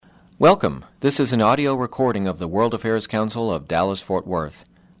Welcome. This is an audio recording of the World Affairs Council of Dallas-Fort Worth.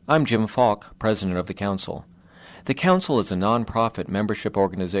 I'm Jim Falk, President of the Council. The Council is a nonprofit membership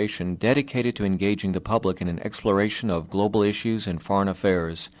organization dedicated to engaging the public in an exploration of global issues and foreign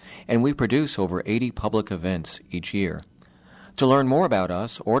affairs, and we produce over 80 public events each year. To learn more about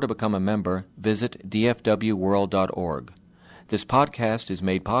us or to become a member, visit dfwworld.org. This podcast is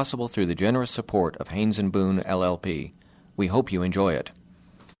made possible through the generous support of Haynes & Boone, LLP. We hope you enjoy it.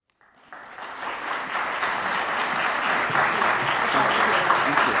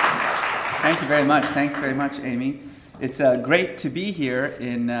 Thank you very much. Thanks very much, Amy. It's great to be here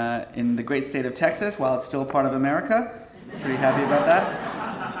in the great state of Texas while it's still part of America. Pretty happy about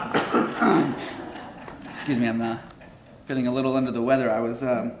that. Excuse me, I'm feeling a little under the weather. I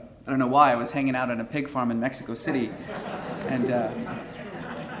don't know why, I was hanging out at a pig farm in Mexico City. And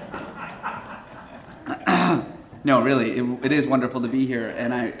no, really, it is wonderful to be here.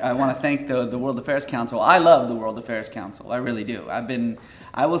 And I want to thank the World Affairs Council. I love the World Affairs Council. I really do.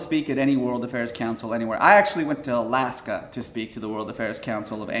 I will speak at any World Affairs Council anywhere. I actually went to Alaska to speak to the World Affairs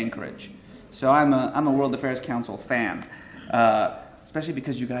Council of Anchorage. So I'm a World Affairs Council fan, especially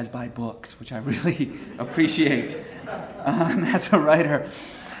because you guys buy books, which I really appreciate as a writer.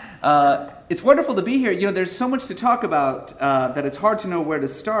 It's wonderful to be here. You know, there's so much to talk about that it's hard to know where to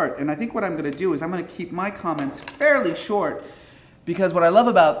start. And I think what I'm going to do is I'm going to keep my comments fairly short, because what I love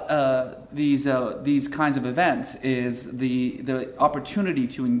about these kinds of events is the opportunity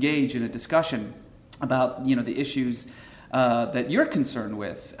to engage in a discussion about the issues that you're concerned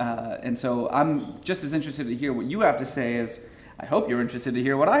with. And so I'm just as interested to hear what you have to say as I hope you're interested to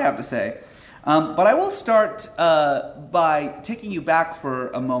hear what I have to say. But I will start by taking you back for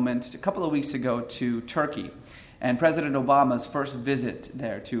a moment, a couple of weeks ago, to Turkey and President Obama's first visit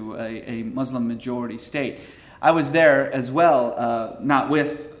there to a Muslim-majority state. I was there as well, not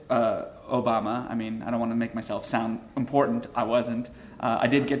with Obama. I mean, I don't want to make myself sound important. I wasn't. I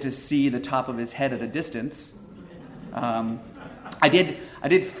did get to see the top of his head at a distance. I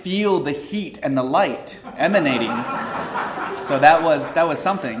did feel the heat and the light emanating. So that was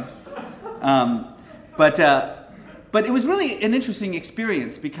something. But it was really an interesting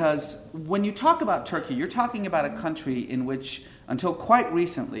experience, because when you talk about Turkey, you're talking about a country in which, until quite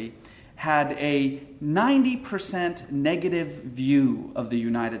recently, had a 90% negative view of the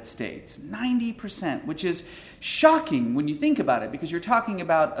United States. 90%, which is shocking when you think about it, because you're talking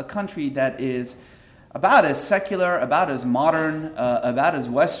about a country that is about as secular, about as modern, about as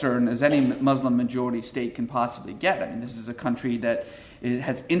Western as any Muslim-majority state can possibly get. I mean, this is a country that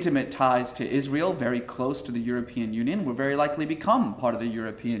has intimate ties to Israel, very close to the European Union, will very likely become part of the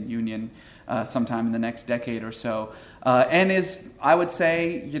European Union sometime in the next decade or so, and is, I would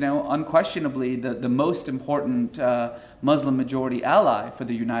say, unquestionably the most important Muslim-majority ally for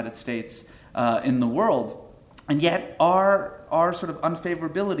the United States in the world. And yet our sort of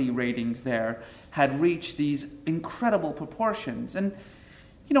unfavorability ratings there had reached these incredible proportions. And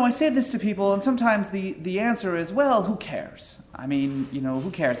I say this to people, and sometimes the answer is, well, who cares? I mean, who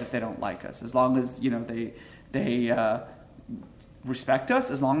cares if they don't like us, as long as, they respect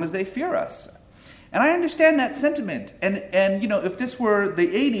us, as long as they fear us. And I understand that sentiment. And if this were the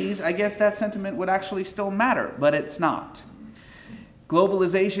 80s, I guess that sentiment would actually still matter, but it's not.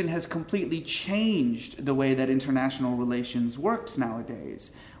 Globalization has completely changed the way that international relations works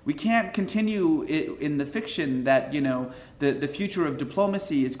nowadays. We can't continue in the fiction that, the future of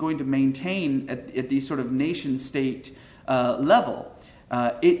diplomacy is going to maintain at the sort of nation-state level.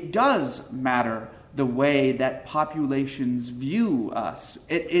 It does matter the way that populations view us.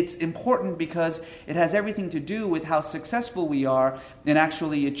 It's important because it has everything to do with how successful we are in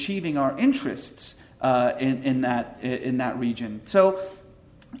actually achieving our interests in that region. So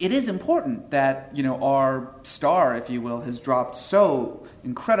it is important that our star, if you will, has dropped so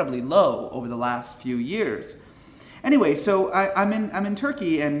incredibly low over the last few years. Anyway, so I'm in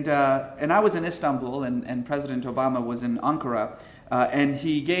Turkey, and I was in Istanbul, and President Obama was in Ankara, and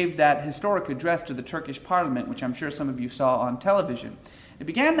he gave that historic address to the Turkish Parliament, which I'm sure some of you saw on television. He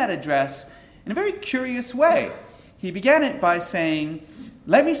began that address in a very curious way. He began it by saying,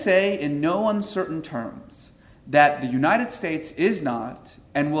 "Let me say in no uncertain terms that the United States is not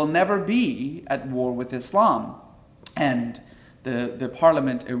and will never be at war with Islam." And the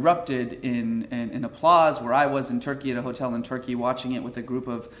parliament erupted in applause, where I was in Turkey, at a hotel in Turkey, watching it with a group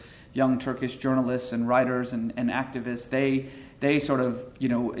of young Turkish journalists and writers and activists. They sort of,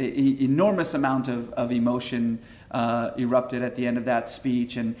 enormous amount of emotion erupted at the end of that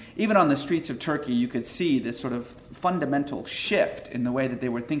speech. And even on the streets of Turkey, you could see this sort of fundamental shift in the way that they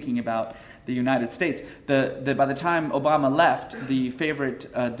were thinking about the United States. By the time Obama left, the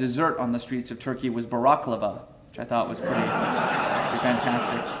favorite dessert on the streets of Turkey was baraklava, which I thought was pretty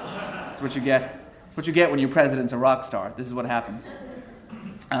fantastic. That's what you get. That's what you get when your president's a rock star. This is what happens.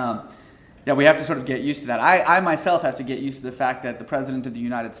 Yeah, we have to sort of get used to that. I myself have to get used to the fact that the President of the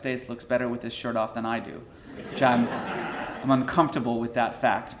United States looks better with his shirt off than I do, which I'm uncomfortable with that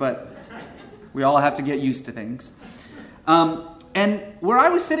fact, but we all have to get used to things. And where I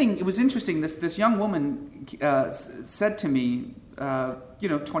was sitting, it was interesting. This young woman said to me,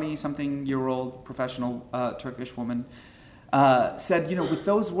 20-something-year-old professional Turkish woman, said, with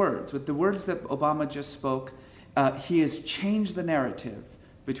those words, with the words that Obama just spoke, he has changed the narrative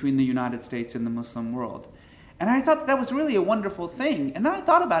between the United States and the Muslim world. And I thought that was really a wonderful thing. And then I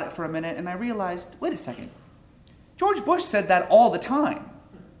thought about it for a minute, and I realized, wait a second. George Bush said that all the time.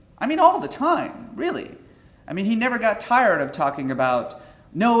 I mean, all the time, really. I mean, he never got tired of talking about,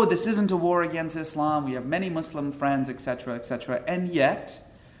 no, this isn't a war against Islam, we have many Muslim friends, etc., etc. And yet,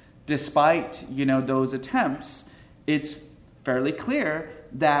 despite, those attempts, it's fairly clear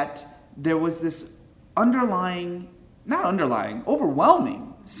that there was this overwhelming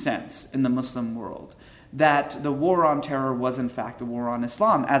sense in the Muslim world that the war on terror was in fact a war on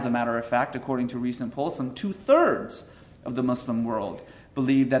Islam. As a matter of fact, according to recent polls, some 2/3 of the Muslim world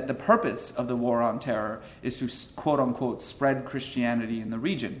believe that the purpose of the war on terror is to quote-unquote spread Christianity in the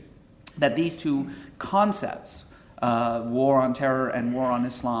region. That these two concepts, war on terror and war on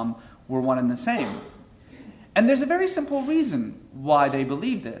Islam, were one and the same. And there's a very simple reason why they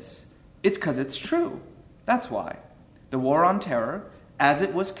believe this. It's because it's true. That's why. The war on terror, as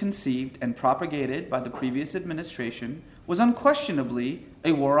it was conceived and propagated by the previous administration, was unquestionably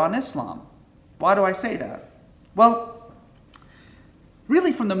a war on Islam. Why do I say that? Well,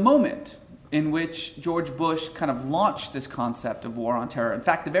 really from the moment in which George Bush kind of launched this concept of war on terror, in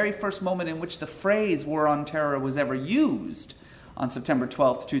fact, the very first moment in which the phrase war on terror was ever used on September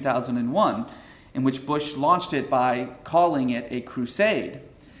 12th, 2001, in which Bush launched it by calling it a crusade,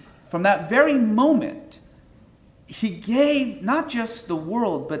 from that very moment, he gave not just the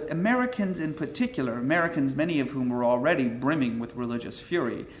world, but Americans in particular, Americans many of whom were already brimming with religious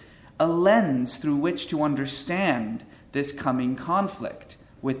fury, a lens through which to understand this coming conflict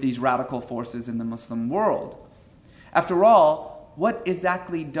with these radical forces in the Muslim world. After all, what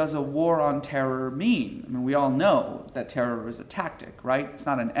exactly does a war on terror mean? I mean, we all know that terror is a tactic, right? It's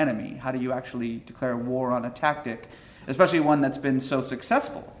not an enemy. How do you actually declare war on a tactic, especially one that's been so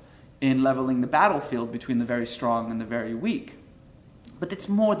successful in leveling the battlefield between the very strong and the very weak? But it's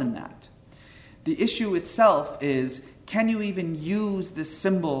more than that. The issue itself is, can you even use this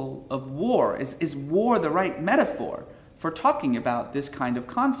symbol of war? Is war the right metaphor for talking about this kind of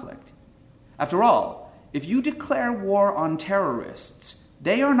conflict? After all, if you declare war on terrorists,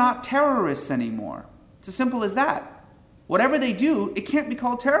 they are not terrorists anymore. It's as simple as that. Whatever they do, it can't be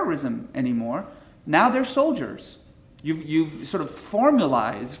called terrorism anymore. Now they're soldiers. You've sort of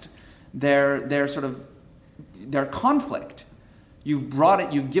formalized their conflict.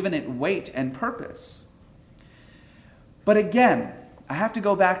 You've given it weight and purpose. But again, I have to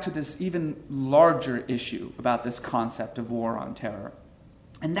go back to this even larger issue about this concept of war on terror.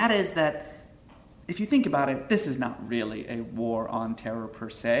 And that is that, if you think about it, this is not really a war on terror per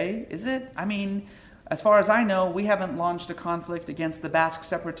se, is it? I mean, as far as I know, we haven't launched a conflict against the Basque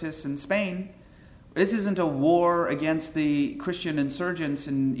separatists in Spain. This isn't a war against the Christian insurgents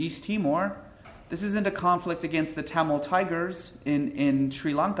in East Timor. This isn't a conflict against the Tamil Tigers in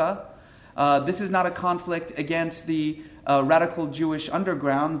Sri Lanka. This is not a conflict against the radical Jewish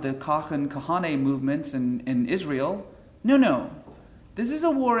underground, the Kach and Kahane movements in Israel. No. This is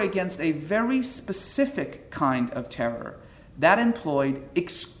a war against a very specific kind of terror that employed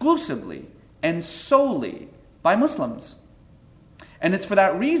exclusively and solely by Muslims. And it's for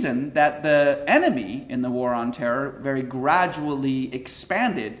that reason that the enemy in the war on terror very gradually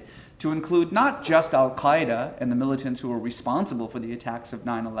expanded to include not just Al-Qaeda and the militants who were responsible for the attacks of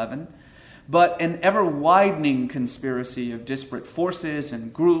 9/11, but an ever-widening conspiracy of disparate forces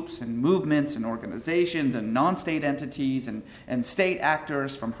and groups and movements and organizations and non-state entities and state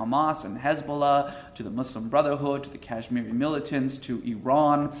actors, from Hamas and Hezbollah to the Muslim Brotherhood to the Kashmiri militants to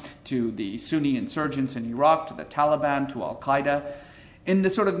Iran to the Sunni insurgents in Iraq to the Taliban to Al-Qaeda. In the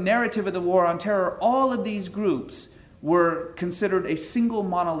sort of narrative of the war on terror, all of these groups were considered a single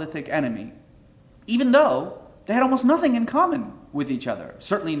monolithic enemy, even though they had almost nothing in common with each other,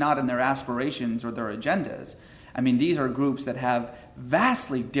 certainly not in their aspirations or their agendas. I mean, these are groups that have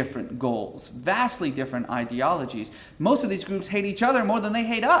vastly different goals, vastly different ideologies. Most of these groups hate each other more than they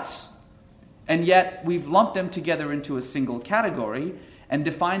hate us. And yet, we've lumped them together into a single category, and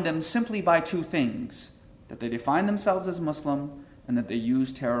define them simply by two things: that they define themselves as Muslim and that they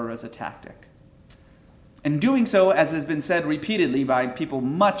use terror as a tactic. In doing so, as has been said repeatedly by people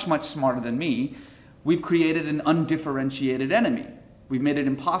much, much smarter than me, we've created an undifferentiated enemy. We've made it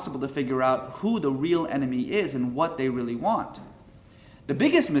impossible to figure out who the real enemy is and what they really want. The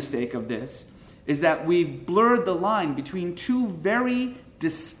biggest mistake of this is that we've blurred the line between two very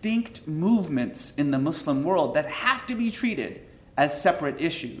distinct movements in the Muslim world that have to be treated as separate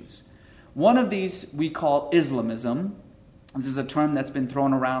issues. One of these we call Islamism. This is a term that's been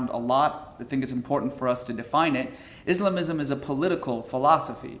thrown around a lot. I think it's important for us to define it. Islamism is a political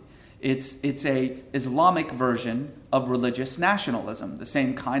philosophy. It's a Islamic version of religious nationalism, the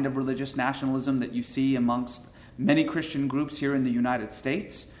same kind of religious nationalism that you see amongst many Christian groups here in the United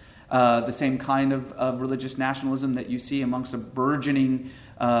States, the same kind of religious nationalism that you see amongst a burgeoning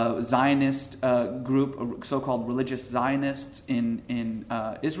Zionist group, so-called religious Zionists in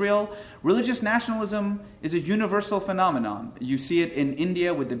Israel. Religious nationalism is a universal phenomenon. You see it in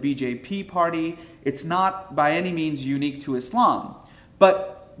India with the BJP party. It's not by any means unique to Islam.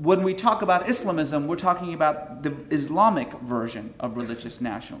 But when we talk about Islamism, we're talking about the Islamic version of religious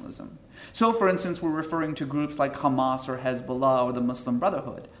nationalism. So, for instance, we're referring to groups like Hamas or Hezbollah or the Muslim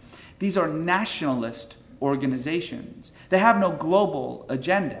Brotherhood. These are nationalist organizations. They have no global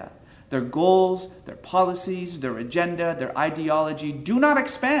agenda. Their goals, their policies, their agenda, their ideology do not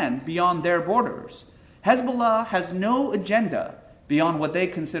expand beyond their borders. Hezbollah has no agenda beyond what they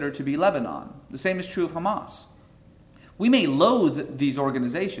consider to be Lebanon. The same is true of Hamas. We may loathe these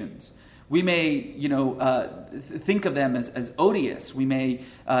organizations. We may, think of them as odious. We may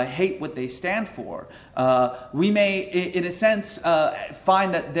hate what they stand for. We may, in a sense,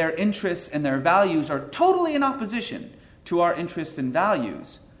 find that their interests and their values are totally in opposition to our interests and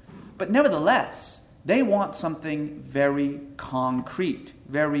values. But nevertheless, they want something very concrete,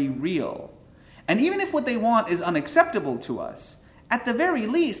 very real. And even if what they want is unacceptable to us, at the very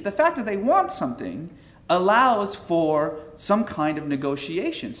least, the fact that they want something allows for some kind of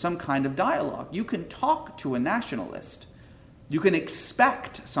negotiation, some kind of dialogue. You can talk to a nationalist. You can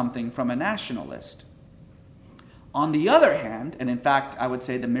expect something from a nationalist. On the other hand, and in fact I would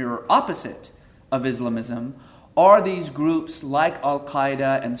say the mirror opposite of Islamism, are these groups like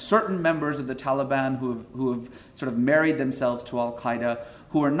Al-Qaeda and certain members of the Taliban who have sort of married themselves to Al-Qaeda,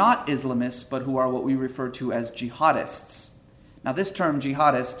 who are not Islamists, but who are what we refer to as jihadists. Now this term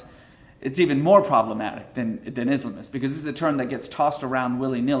jihadist, it's even more problematic than Islamist, because this is a term that gets tossed around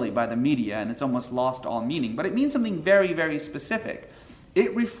willy-nilly by the media and it's almost lost all meaning. But it means something very, very specific.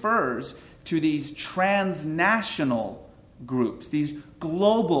 It refers to these transnational groups, these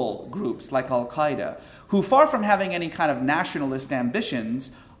global groups like Al-Qaeda, who, far from having any kind of nationalist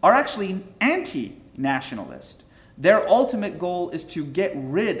ambitions, are actually anti-nationalist. Their ultimate goal is to get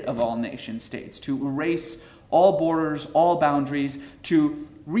rid of all nation states, to erase all borders, all boundaries, to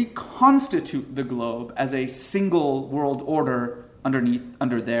reconstitute the globe as a single world order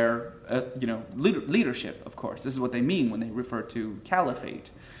under their leadership, of course. This is what they mean when they refer to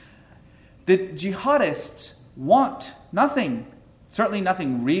caliphate. The jihadists want nothing, certainly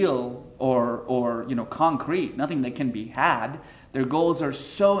nothing real or concrete, nothing that can be had. Their goals are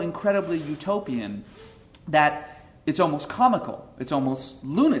so incredibly utopian that it's almost comical, it's almost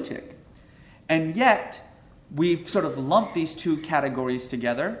lunatic. And yet, we've sort of lumped these two categories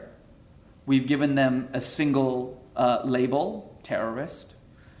together. We've given them a single label, terrorist,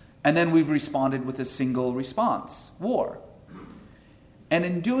 and then we've responded with a single response, war. And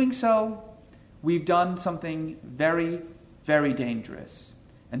in doing so, we've done something very, very dangerous,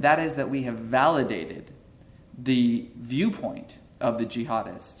 and that is that we have validated the viewpoint of the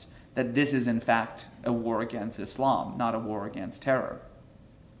jihadists that this is in fact a war against Islam, not a war against terror.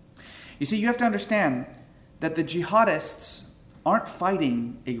 You see, you have to understand that the jihadists aren't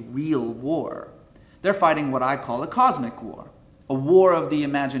fighting a real war. They're fighting what I call a cosmic war, a war of the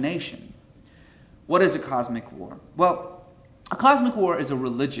imagination. What is a cosmic war? Well, a cosmic war is a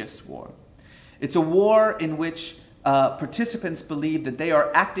religious war. It's a war in which participants believe that they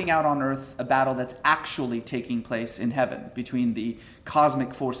are acting out on earth a battle that's actually taking place in heaven between the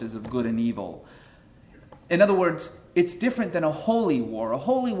cosmic forces of good and evil. In other words, it's different than a holy war. A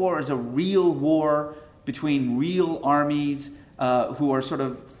holy war is a real war between real armies who are sort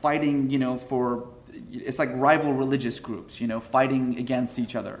of fighting, it's like rival religious groups, fighting against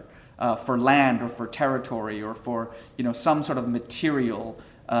each other for land or for territory or for, some sort of material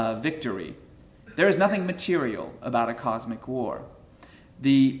victory. There is nothing material about a cosmic war.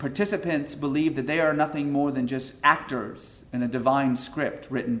 The participants believe that they are nothing more than just actors in a divine script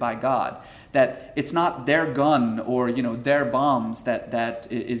written by God. That it's not their gun or their bombs that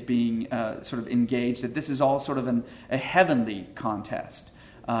is being sort of engaged. That this is all sort of a heavenly contest.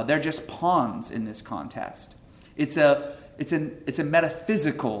 They're just pawns in this contest. It's a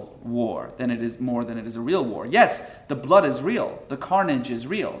metaphysical war more than it is a real war. Yes, the blood is real. The carnage is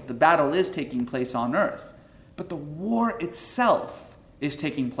real. The battle is taking place on earth. But the war itself is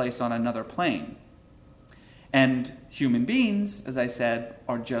taking place on another plane. And human beings, as I said,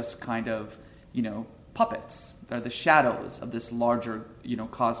 are just kind of, puppets. They're the shadows of this larger,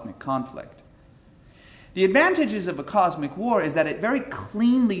 cosmic conflict. The advantages of a cosmic war is that it very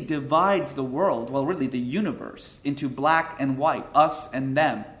cleanly divides the world, well, really the universe, into black and white, us and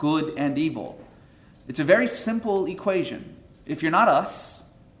them, good and evil. It's a very simple equation. If you're not us,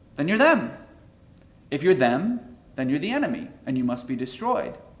 then you're them. If you're them, then you're the enemy, and you must be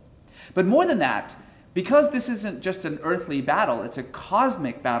destroyed. But more than that, because this isn't just an earthly battle, it's a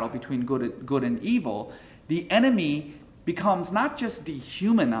cosmic battle between good and evil, the enemy becomes not just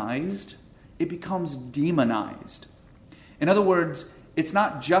dehumanized, it becomes demonized. In other words, it's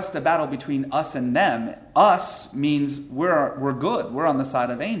not just a battle between us and them. Us means we're good, we're on the side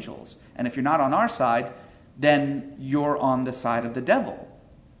of angels. And if you're not on our side, then you're on the side of the devil.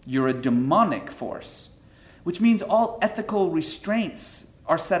 You're a demonic force. Which means all ethical restraints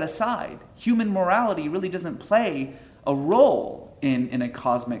are set aside. Human morality really doesn't play a role in a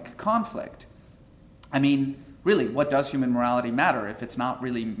cosmic conflict. I mean, really, what does human morality matter if it's not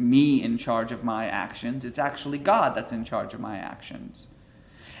really me in charge of my actions? It's actually God that's in charge of my actions.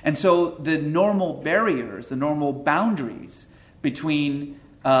 And so the normal barriers, the normal boundaries between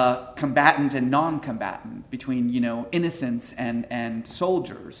combatant and non-combatant, between innocents and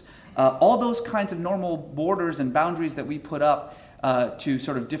soldiers, all those kinds of normal borders and boundaries that we put up to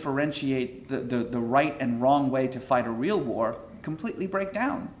sort of differentiate the right and wrong way to fight a real war completely break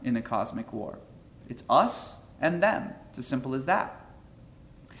down in a cosmic war. It's us and them. It's as simple as that.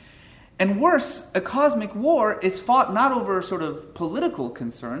 And worse, a cosmic war is fought not over sort of political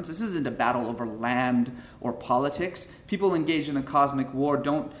concerns. This isn't a battle over land or politics. People engaged in a cosmic war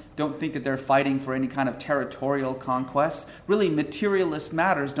don't think that they're fighting for any kind of territorial conquest. Really, materialist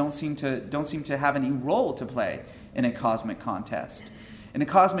matters don't seem to have any role to play in a cosmic contest. In a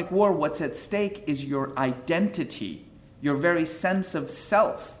cosmic war, what's at stake is your identity, your very sense of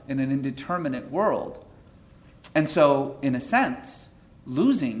self in an indeterminate world. And so, in a sense,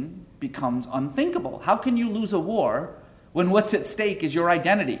 losing becomes unthinkable. How can you lose a war when what's at stake is your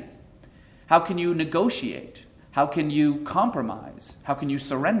identity? How can you negotiate? How can you compromise? How can you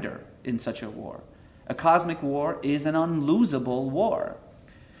surrender in such a war? A cosmic war is an unlosable war.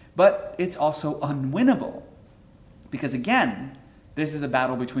 But it's also unwinnable. Because again, this is a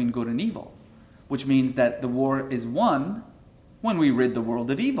battle between good and evil, which means that the war is won when we rid the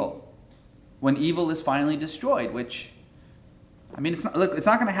world of evil. When evil is finally destroyed, which, it's not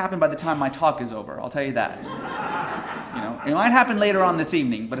going to happen by the time my talk is over. I'll tell you that. It might happen later on this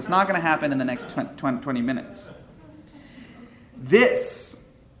evening, but it's not going to happen in the next 20 minutes. This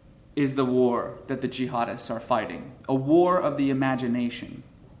is the war that the jihadists are fighting, a war of the imagination,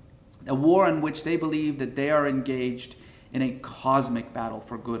 a war in which they believe that they are engaged in a cosmic battle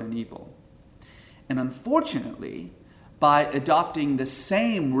for good and evil. And unfortunately, by adopting the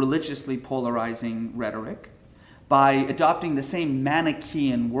same religiously polarizing rhetoric, by adopting the same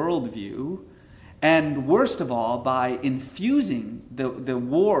Manichaean worldview, and worst of all, by infusing the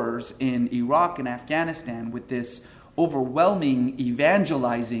wars in Iraq and Afghanistan with this overwhelming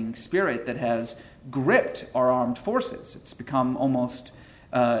evangelizing spirit that has gripped our armed forces. It's become almost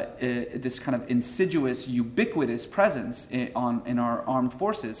this kind of insidious, ubiquitous presence in our armed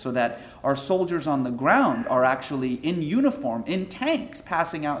forces, so that our soldiers on the ground are actually in uniform, in tanks,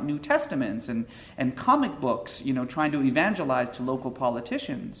 passing out New Testaments and comic books, trying to evangelize to local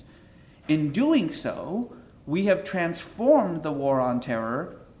politicians. In doing so, we have transformed the war on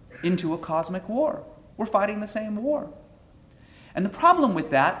terror into a cosmic war. We're fighting the same war. And the problem with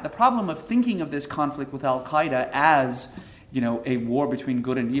that, the problem of thinking of this conflict with Al-Qaeda as a war between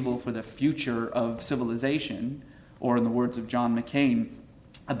good and evil for the future of civilization, or in the words of John McCain,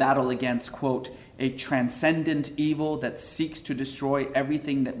 a battle against, quote, a transcendent evil that seeks to destroy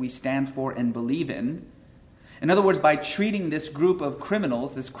everything that we stand for and believe in. In other words, by treating this group of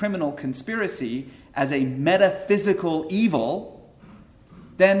criminals, this criminal conspiracy, as a metaphysical evil,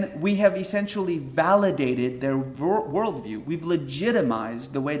 then we have essentially validated their worldview. We've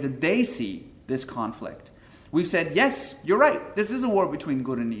legitimized the way that they see this conflict. We've said, yes, you're right, this is a war between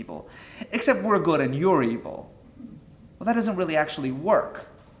good and evil, except we're good and you're evil. Well, that doesn't really actually work.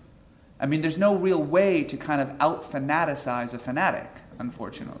 I mean, there's no real way to kind of out-fanaticize a fanatic,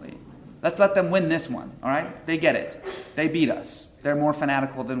 unfortunately. Let's let them win this one, all right? They get it. They beat us. They're more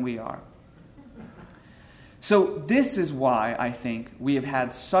fanatical than we are. So this is why I think we've done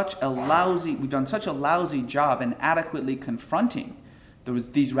such a lousy job in adequately confronting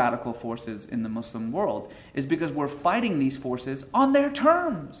these radical forces in the Muslim world, is because we're fighting these forces on their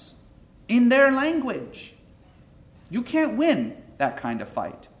terms, in their language. You can't win that kind of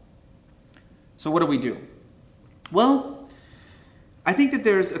fight. So what do we do? Well, I think that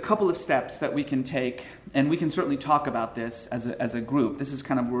there's a couple of steps that we can take, and we can certainly talk about this as a group. This is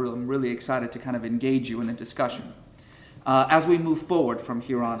kind of where I'm really excited to kind of engage you in a discussion as we move forward from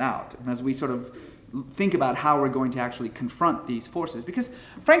here on out, and as we sort of think about how we're going to actually confront these forces. Because,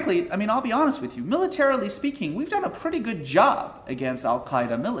 frankly, I mean, I'll be honest with you, militarily speaking, we've done a pretty good job against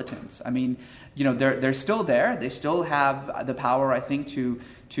al-Qaeda militants. I mean, you know, they're still there. They still have the power, I think,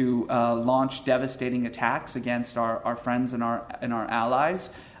 to launch devastating attacks against our friends and our allies.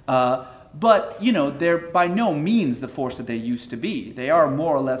 But, you know, they're by no means the force that they used to be. They are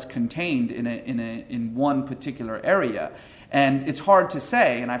more or less contained in one particular area. And it's hard to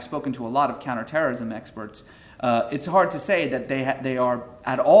say, and I've spoken to a lot of counterterrorism experts, it's hard to say that they are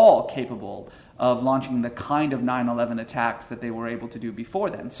at all capable of launching the kind of 9/11 attacks that they were able to do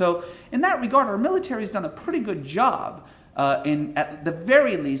before then. So in that regard, our military has done a pretty good job in, at the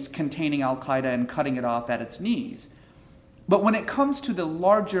very least, containing al-Qaeda and cutting it off at its knees. But when it comes to the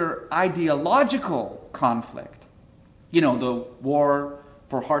larger ideological conflict, you know, the war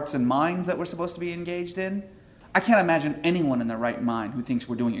for hearts and minds that we're supposed to be engaged in, I can't imagine anyone in their right mind who thinks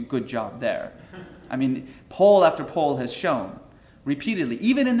we're doing a good job there. I mean, poll after poll has shown repeatedly,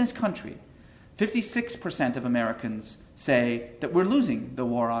 even in this country, 56% of Americans say that we're losing the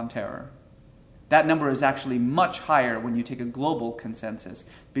war on terror. That number is actually much higher when you take a global consensus.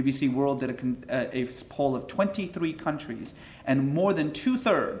 BBC World did a poll of 23 countries, and more than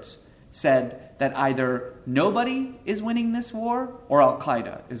 2/3 said that either nobody is winning this war or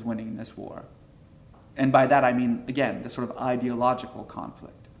al-Qaeda is winning this war. And by that I mean, again, the sort of ideological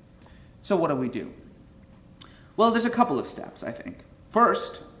conflict. So what do we do? Well, there's a couple of steps, I think.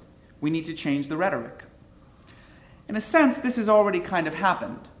 First, we need to change the rhetoric. In a sense, this has already kind of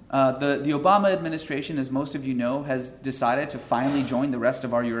happened. The Obama administration, as most of you know, has decided to finally join the rest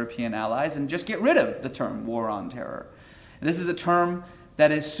of our European allies and just get rid of the term war on terror. This is a term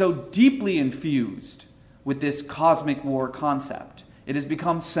that is so deeply infused with this cosmic war concept. It has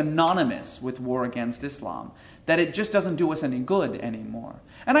become synonymous with war against Islam, that it just doesn't do us any good anymore.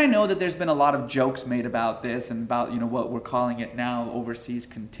 And I know that there's been a lot of jokes made about this and about, you know, what we're calling it now, overseas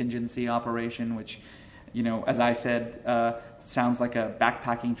contingency operation, which, you know, as I said, sounds like a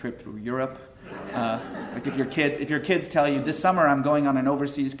backpacking trip through Europe. Like if your kids tell you, this summer I'm going on an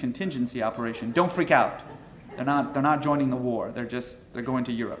overseas contingency operation, don't freak out. They're not joining the war. They're going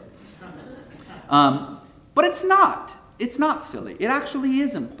to Europe. But it's not. It's not silly. It actually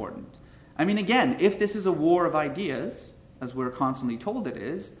is important. I mean, again, if this is a war of ideas, as we're constantly told it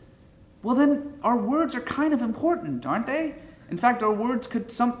is, well then our words are kind of important, aren't they? In fact, our words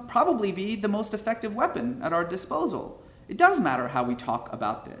could probably be the most effective weapon at our disposal. It does matter how we talk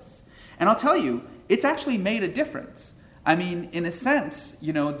about this. And I'll tell you, it's actually made a difference. I mean, in a sense,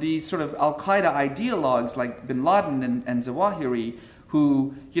 you know, these sort of al-Qaeda ideologues like bin Laden and Zawahiri,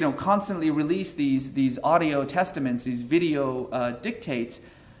 who, you know, constantly release these audio testaments, these video dictates,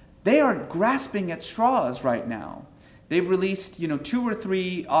 they are grasping at straws right now. They've released, you know, 2 or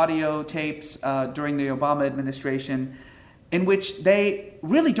 3 audio tapes during the Obama administration in which they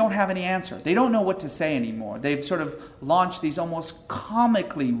really don't have any answer. They don't know what to say anymore. They've sort of launched these almost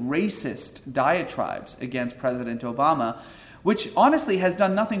comically racist diatribes against President Obama, which honestly has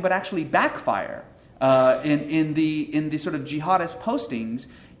done nothing but actually backfire. In the sort of jihadist postings,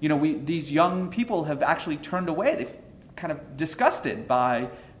 you know, these young people have actually turned away. They've kind of disgusted by,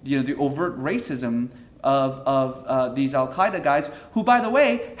 you know, the overt racism of these al-Qaeda guys, who, by the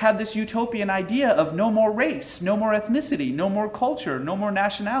way, had this utopian idea of no more race, no more ethnicity, no more culture, no more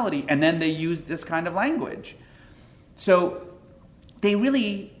nationality, and then they used this kind of language. So they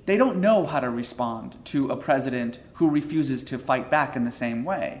don't know how to respond to a president who refuses to fight back in the same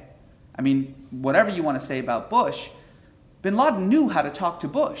way. I mean, whatever you want to say about Bush, bin Laden knew how to talk to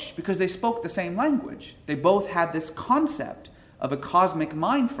Bush because they spoke the same language. They both had this concept of a cosmic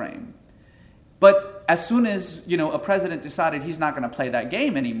mind frame. But as soon as, you know, a president decided he's not going to play that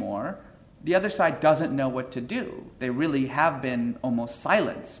game anymore, the other side doesn't know what to do. They really have been almost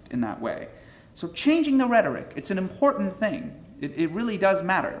silenced in that way. So changing the rhetoric, it's an important thing. It really does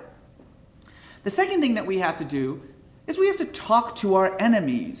matter. The second thing that we have to do is we have to talk to our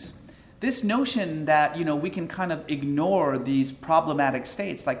enemies. This notion that, we can kind of ignore these problematic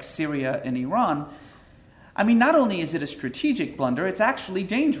states like Syria and Iran, not only is it a strategic blunder, it's actually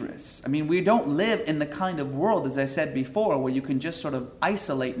dangerous. We don't live in the kind of world, as I said before, where you can just sort of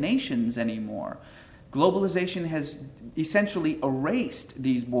isolate nations anymore. Globalization has essentially erased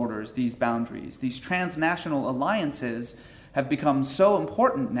these borders, these boundaries. These transnational alliances have become so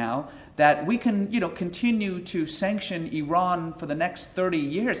important now that we can, continue to sanction Iran for the next 30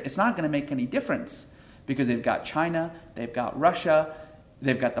 years. It's not going to make any difference because they've got China, they've got Russia,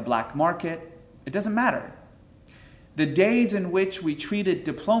 they've got the black market. It doesn't matter. The days in which we treated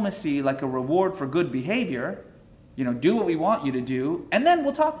diplomacy like a reward for good behavior, do what we want you to do, and then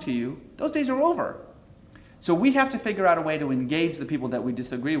we'll talk to you, those days are over. So we have to figure out a way to engage the people that we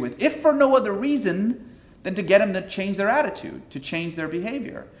disagree with, if for no other reason than to get them to change their attitude, to change their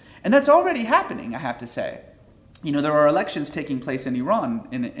behavior. And that's already happening, I have to say. There are elections taking place in Iran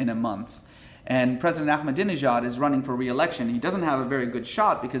in a month, and President Ahmadinejad is running for re-election. He doesn't have a very good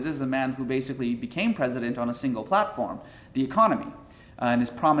shot because this is a man who basically became president on a single platform, the economy, and his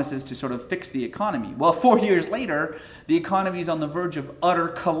promises to sort of fix the economy. Well, 4 years later, the economy is on the verge of utter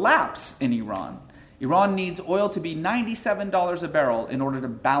collapse in Iran. Iran needs oil to be $97 a barrel in order to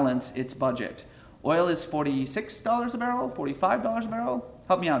balance its budget. Oil is $46 a barrel, $45 a barrel.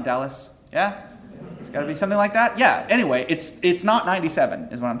 Help me out, Dallas. Yeah? It's got to be something like that? Yeah. Anyway, it's not 97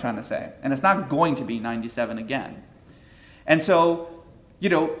 is what I'm trying to say. And it's not going to be 97 again. And so,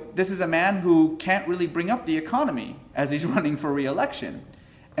 this is a man who can't really bring up the economy as he's running for re-election.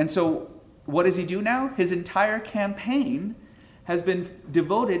 And so what does he do now? His entire campaign has been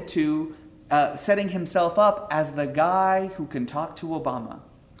devoted to setting himself up as the guy who can talk to Obama.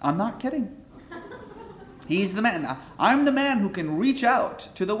 I'm not kidding. He's the man. I'm the man who can reach out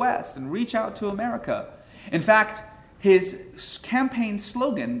to the West and reach out to America. In fact, his campaign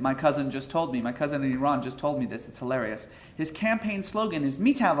slogan, my cousin in Iran just told me this, it's hilarious. His campaign slogan is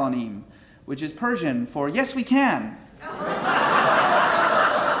Mitavanim, which is Persian for yes we can.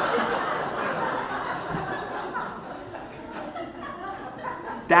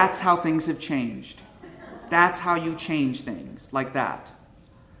 That's how things have changed. That's how you change things, like that.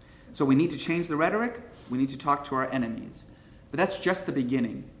 So we need to change the rhetoric. We need to talk to our enemies. But that's just the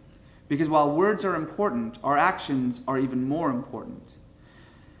beginning. Because while words are important, our actions are even more important.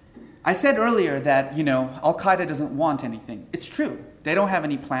 I said earlier that, Al-Qaeda doesn't want anything. It's true. They don't have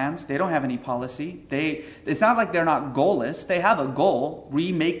any plans. They don't have any policy. It's not like they're not goalless. They have a goal,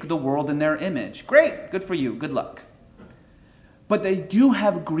 remake the world in their image. Great. Good for you. Good luck. But they do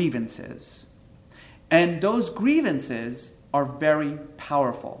have grievances. And those grievances are very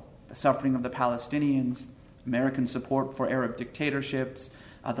powerful. The suffering of the Palestinians, American support for Arab dictatorships,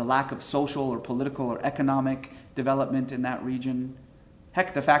 the lack of social or political or economic development in that region.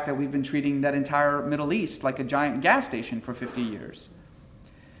 Heck, the fact that we've been treating that entire Middle East like a giant gas station for 50 years.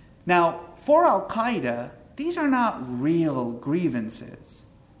 Now, for Al-Qaeda, these are not real grievances.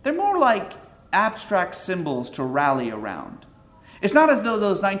 They're more like abstract symbols to rally around. It's not as though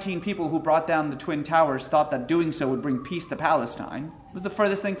those 19 people who brought down the Twin Towers thought that doing so would bring peace to Palestine. It was the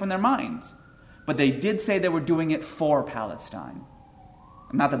furthest thing from their minds. But they did say they were doing it for Palestine.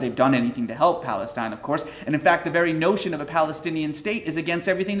 Not that they've done anything to help Palestine, of course. And in fact, the very notion of a Palestinian state is against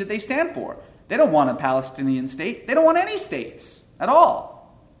everything that they stand for. They don't want a Palestinian state. They don't want any states at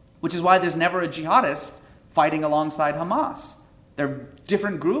all. Which is why there's never a jihadist fighting alongside Hamas. They're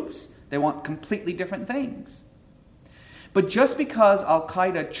different groups. They want completely different things. But just because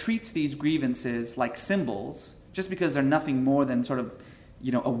Al-Qaeda treats these grievances like symbols, just because they're nothing more than sort of,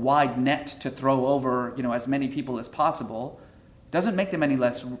 a wide net to throw over, as many people as possible, doesn't make them any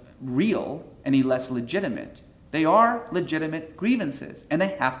less real, any less legitimate. They are legitimate grievances, and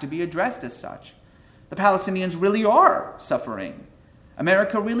they have to be addressed as such. The Palestinians really are suffering.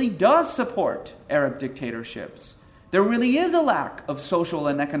 America really does support Arab dictatorships. There really is a lack of social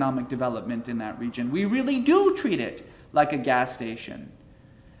and economic development in that region. We really do treat it like a gas station.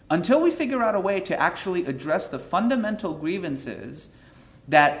 Until we figure out a way to actually address the fundamental grievances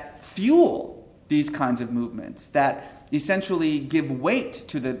that fuel these kinds of movements, that essentially give weight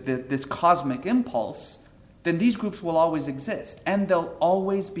to this cosmic impulse, then these groups will always exist. And they'll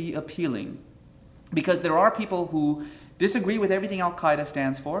always be appealing. Because there are people who disagree with everything Al-Qaeda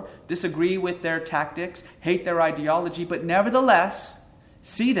stands for, disagree with their tactics, hate their ideology, but nevertheless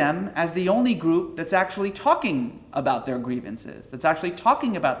see them as the only group that's actually talking about their grievances, that's actually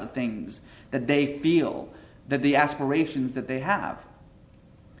talking about the things that they feel, that the aspirations that they have.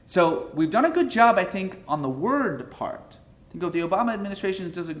 So we've done a good job, I think, on the word part. I think the Obama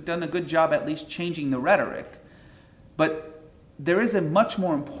administration has done a good job at least changing the rhetoric. But there is a much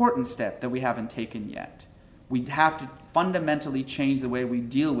more important step that we haven't taken yet. We have to fundamentally change the way we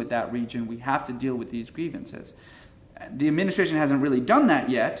deal with that region. We have to deal with these grievances. The administration hasn't really done that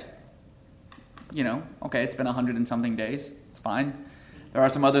yet. Okay, it's been 100 and something days. It's fine. There are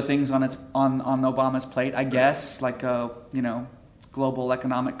some other things on Obama's plate, I guess, like global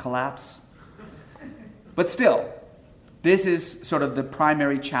economic collapse. But still, this is sort of the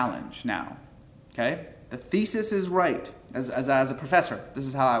primary challenge now. Okay? The thesis is right. As a professor, this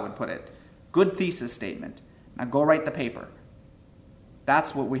is how I would put it. Good thesis statement. Now go write the paper.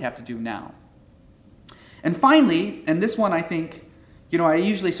 That's what we have to do now. And finally, and this one I think, I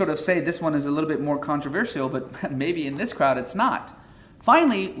usually sort of say this one is a little bit more controversial, but maybe in this crowd it's not.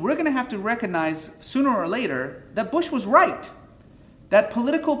 Finally, we're going to have to recognize sooner or later that Bush was right. That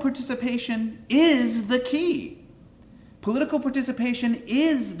political participation is the key. Political participation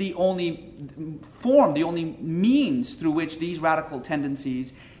is the only form, the only means through which these radical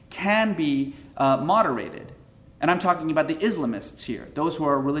tendencies can be moderated. And I'm talking about the Islamists here, those who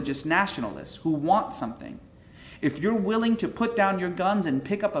are religious nationalists, who want something. If you're willing to put down your guns and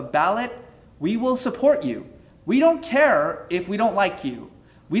pick up a ballot, we will support you. We don't care if we don't like you.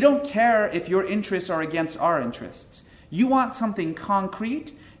 We don't care if your interests are against our interests. You want something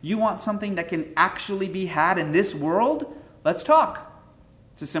concrete? You want something that can actually be had in this world? Let's talk.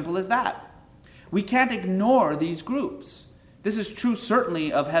 It's as simple as that. We can't ignore these groups. This is true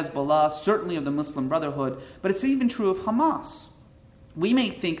certainly of Hezbollah, certainly of the Muslim Brotherhood, but it's even true of Hamas. We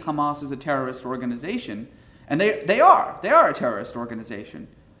may think Hamas is a terrorist organization, and they are a terrorist organization,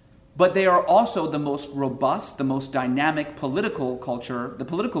 but they are also the most robust, the most dynamic political culture, the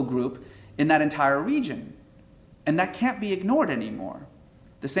political group in that entire region. And that can't be ignored anymore.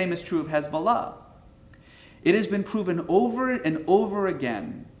 The same is true of Hezbollah. It has been proven over and over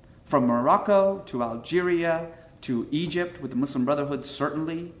again, from Morocco to Algeria to Egypt with the Muslim Brotherhood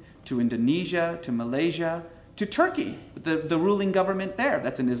certainly, to Indonesia, to Malaysia, to Turkey, the ruling government there,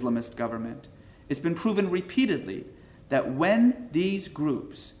 that's an Islamist government. It's been proven repeatedly that when these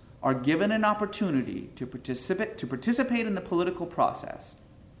groups are given an opportunity to participate in the political process,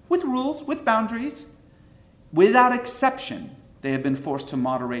 with rules, with boundaries, without exception, they have been forced to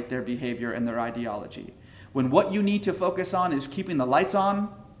moderate their behavior and their ideology. When what you need to focus on is keeping the lights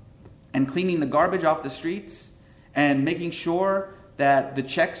on and cleaning the garbage off the streets and making sure that the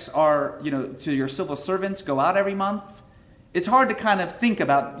checks are, to your civil servants go out every month, it's hard to kind of think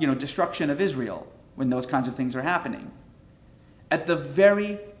about, destruction of Israel when those kinds of things are happening. At the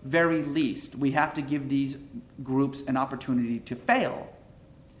very, very least, we have to give these groups an opportunity to fail.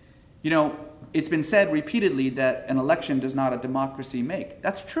 It's been said repeatedly that an election does not a democracy make.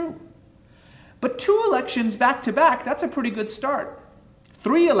 That's true. But 2 elections back to back, that's a pretty good start.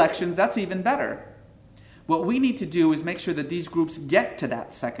 3 elections, that's even better. What we need to do is make sure that these groups get to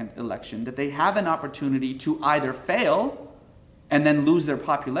that second election, that they have an opportunity to either fail and then lose their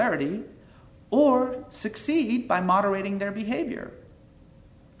popularity, or succeed by moderating their behavior.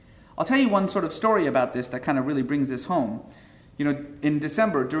 I'll tell you one sort of story about this that kind of really brings this home. In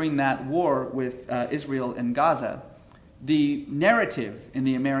December, during that war with Israel and Gaza, the narrative in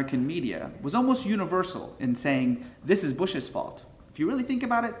the American media was almost universal in saying, this is Bush's fault. If you really think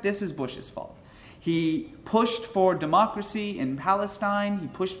about it, this is Bush's fault. He pushed for democracy in Palestine, he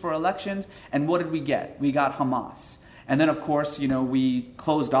pushed for elections, and what did we get? We got Hamas. And then, of course, we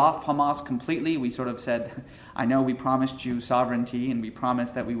closed off Hamas completely. We sort of said, I know we promised you sovereignty, and we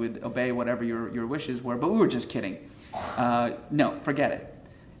promised that we would obey whatever your wishes were, but we were just kidding. No, forget it.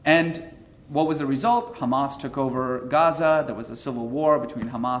 And what was the result? Hamas took over Gaza. There was a civil war between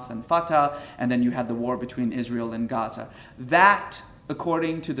Hamas and Fatah, and then you had the war between Israel and Gaza. That,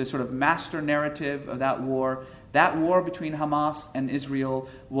 according to the sort of master narrative of that war between Hamas and Israel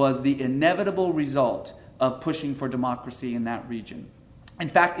was the inevitable result of pushing for democracy in that region. In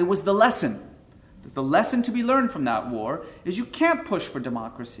fact, it was the lesson. The lesson to be learned from that war is you can't push for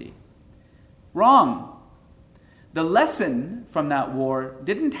democracy. Wrong. The lesson from that war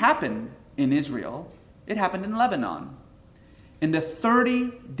didn't happen in Israel. It happened in Lebanon. In the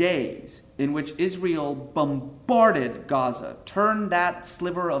 30 days in which Israel bombarded Gaza, turned that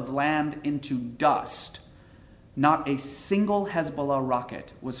sliver of land into dust, not a single Hezbollah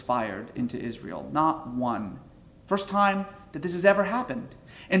rocket was fired into Israel. Not one. First time that this has ever happened.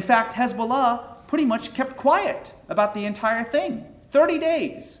 In fact, Hezbollah pretty much kept quiet about the entire thing. 30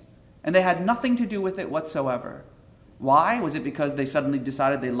 days. And they had nothing to do with it whatsoever. Why? Was it because they suddenly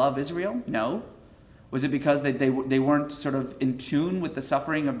decided they love Israel? No. Was it because they weren't sort of in tune with the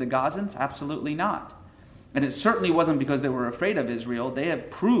suffering of the Gazans? Absolutely not. And it certainly wasn't because they were afraid of Israel. They have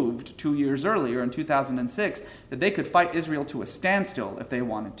proved 2 years earlier, in 2006, that they could fight Israel to a standstill if they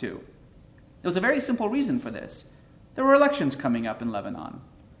wanted to. There was a very simple reason for this. There were elections coming up in Lebanon.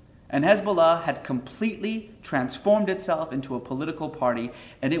 And Hezbollah had completely transformed itself into a political party,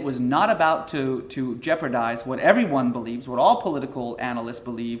 and it was not about to jeopardize what everyone believes, what all political analysts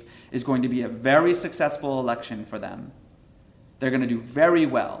believe, is going to be a very successful election for them. They're going to do very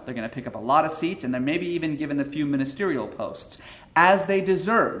well. They're going to pick up a lot of seats, and they're maybe even given a few ministerial posts, as they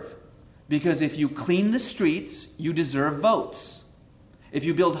deserve. Because if you clean the streets, you deserve votes. If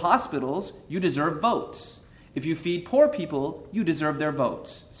you build hospitals, you deserve votes. If you feed poor people, you deserve their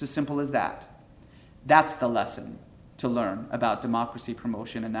votes. It's as simple as that. That's the lesson to learn about democracy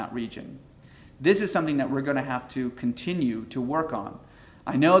promotion in that region. This is something that we're going to have to continue to work on.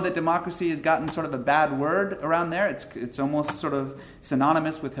 I know that democracy has gotten sort of a bad word around there. It's almost sort of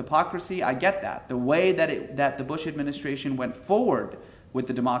synonymous with hypocrisy. I get that. The way that the Bush administration went forward with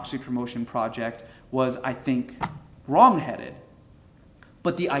the democracy promotion project was, I think, wrong-headed.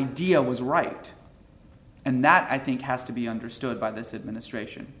 But the idea was right. And that, I think, has to be understood by this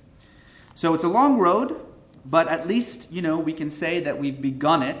administration. So it's a long road, but at least, we can say that we've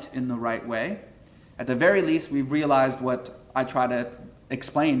begun it in the right way. At the very least, we've realized what I try to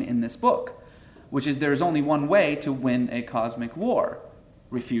explain in this book, which is there's only one way to win a cosmic war.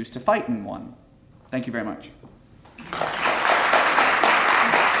 Refuse to fight in one. Thank you very much.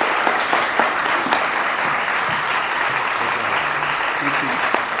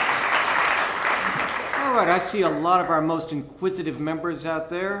 All right, I see a lot of our most inquisitive members out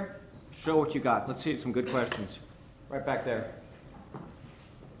there. Show what you got. Let's see some good questions. Right back there.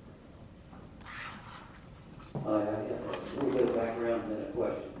 I got a little bit of background and then a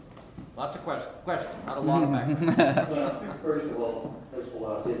question. Lots of questions, not a lot of background. Well, first of all,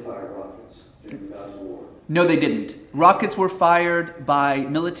 Hezbollah did fire rockets during the Gaza war. No, they didn't. Rockets were fired by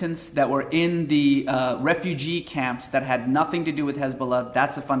militants that were in the refugee camps that had nothing to do with Hezbollah.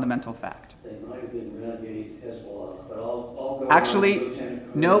 That's a fundamental fact. They might have been renegade Hezbollah, but I'll go Actually, on to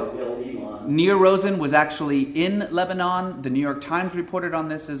Lieutenant nope. Colonel Gil Elon. Nir Rosen was actually in Lebanon. The New York Times reported on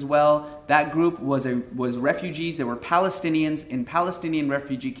this as well. That group was refugees. They were Palestinians in Palestinian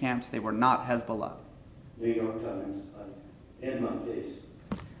refugee camps. They were not Hezbollah. New York Times, in my case.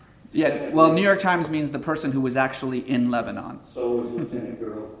 Yeah, well, New York Times means the person who was actually in Lebanon. So was Lieutenant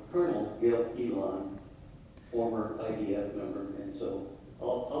Colonel Gil Elon, former IDF member, and so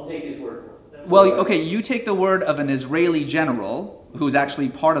I'll take his word for it. Well, okay, you take the word of an Israeli general who's actually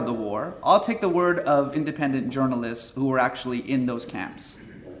part of the war. I'll take the word of independent journalists who were actually in those camps.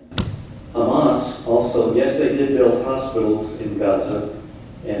 Hamas also, yes, they did build hospitals in Gaza,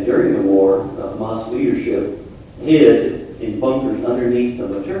 and during the war, Hamas leadership hid in bunkers underneath the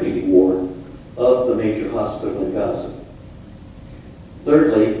maternity ward of the major hospital in Gaza.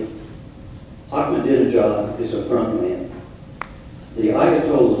 Thirdly, Ahmadinejad is a front man. The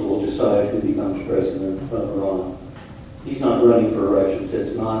Ayatollahs will decide who becomes president of Iran. He's not running for elections.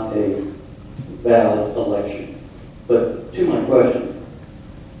 It's not a valid election. But to my question,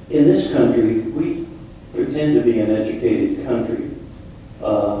 in this country, we pretend to be an educated country,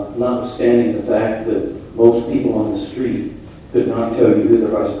 notwithstanding the fact that most people on the street could not tell you who the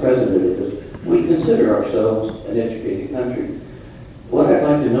vice president is. We consider ourselves an educated country. What I'd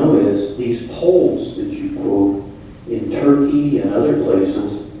like to know is these polls that you quote in Turkey and other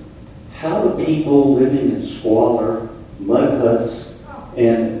places, how do people living in squalor, mud huts,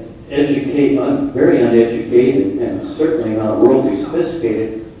 and very uneducated and certainly not worldly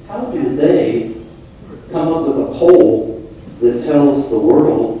sophisticated, how do they come up with a poll that tells the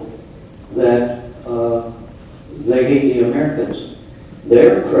world that they hate the Americans?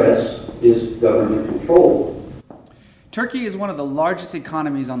 Their press is government controlled. Turkey is one of the largest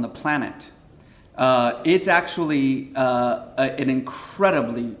economies on the planet. It's actually an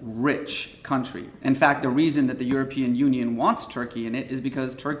incredibly rich country. In fact, the reason that the European Union wants Turkey in it is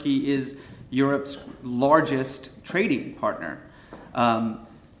because Turkey is Europe's largest trading partner.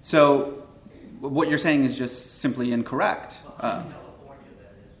 So what you're saying is just simply incorrect. California,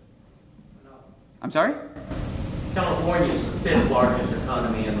 that is. No. I'm sorry? California is the fifth largest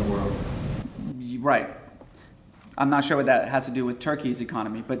economy in the world. Right. I'm not sure what that has to do with Turkey's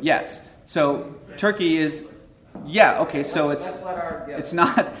economy, but yes. So Turkey is, so it's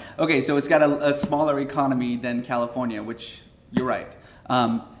not, okay, so it's got a smaller economy than California, which you're right.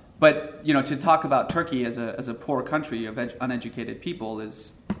 But, to talk about Turkey as a poor country of uneducated people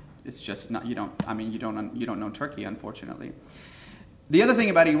it's just not, you don't know Turkey, unfortunately. The other thing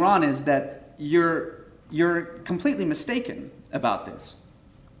about Iran is that you're completely mistaken about this.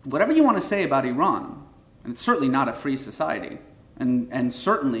 Whatever you want to say about Iran, And it's certainly not a free society. And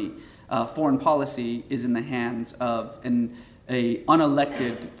certainly foreign policy is in the hands of an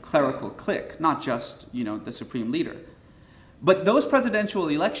unelected clerical clique, not just, the supreme leader. But those presidential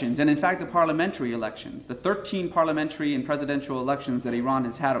elections, and in fact the parliamentary elections, the 13 parliamentary and presidential elections that Iran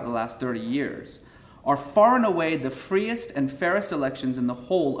has had over the last 30 years, are far and away the freest and fairest elections in the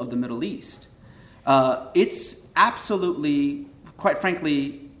whole of the Middle East. It's absolutely, quite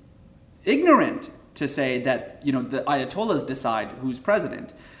frankly, ignorant to say that the Ayatollahs decide who's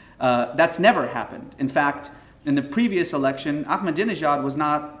president. That's never happened. In fact, in the previous election, Ahmadinejad was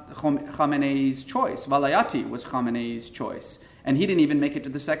not Khamenei's choice. Velayati was Khamenei's choice, and he didn't even make it to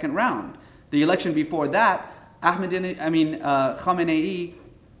the second round. The election before that, Khamenei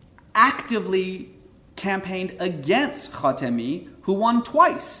actively campaigned against Khatami, who won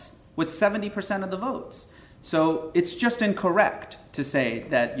twice with 70% of the votes. So it's just incorrect to say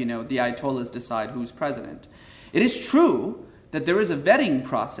that the Ayatollahs decide who's president. It is true that there is a vetting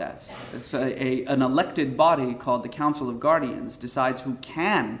process. It's an elected body called the Council of Guardians decides who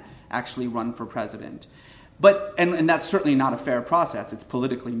can actually run for president. But and that's certainly not a fair process. It's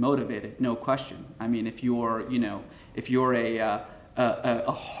politically motivated, no question. I mean, if you're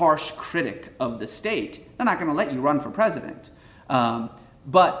a harsh critic of the state, they're not going to let you run for president.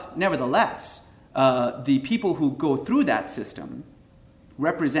 But nevertheless, the people who go through that system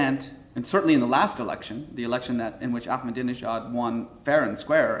represent, and certainly in the last election, the election in which Ahmadinejad won fair and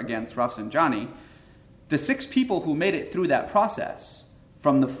square against Rafsanjani, the 6 people who made it through that process,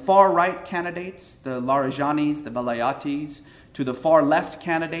 from the far-right candidates, the Larajanis, the Velayatis, to the far-left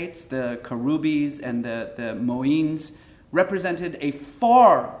candidates, the Karubis and the Moeens, represented a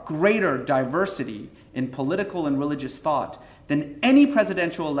far greater diversity in political and religious thought than any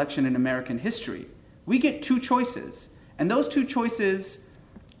presidential election in American history. We get 2 choices, and those 2 choices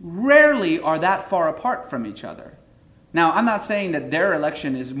rarely are that far apart from each other. Now, I'm not saying that their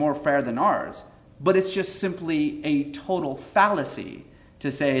election is more fair than ours, but it's just simply a total fallacy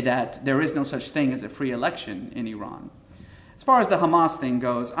to say that there is no such thing as a free election in Iran. As far as the Hamas thing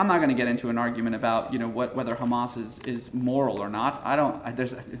goes, I'm not going to get into an argument about whether Hamas is moral or not.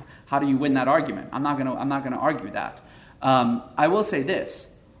 How do you win that argument? I'm not going to argue that. I will say this: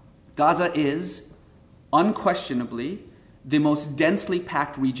 Gaza is unquestionably the most densely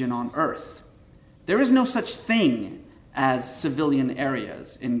packed region on earth. There is no such thing as civilian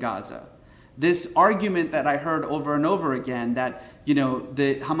areas in Gaza. This argument that I heard over and over again that,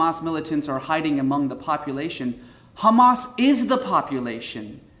 the Hamas militants are hiding among the population, Hamas is the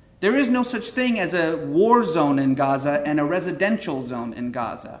population. There is no such thing as a war zone in Gaza and a residential zone in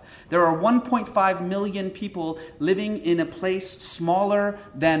Gaza. There are 1.5 million people living in a place smaller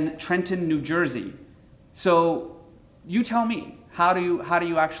than Trenton, New Jersey. So you tell me, how do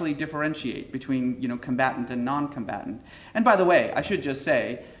you actually differentiate between combatant and non-combatant? And by the way, I should just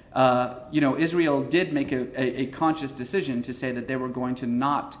say, Israel did make a conscious decision to say that they were going to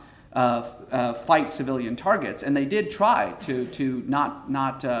not fight civilian targets, and they did try to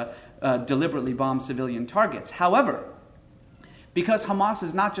not deliberately bomb civilian targets. However, because Hamas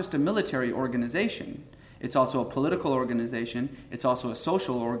is not just a military organization, it's also a political organization, it's also a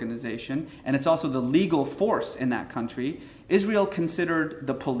social organization, and it's also the legal force in that country. Israel considered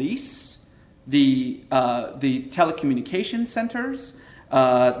the police, the telecommunication centers,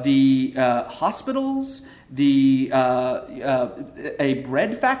 the hospitals, a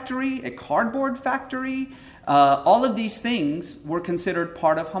bread factory, a cardboard factory, all of these things were considered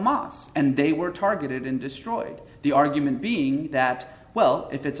part of Hamas, and they were targeted and destroyed. The argument being that, well,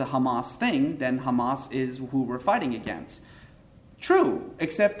 if it's a Hamas thing, then Hamas is who we're fighting against. True,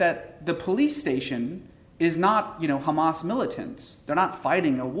 except that the police station is not, Hamas militants. They're not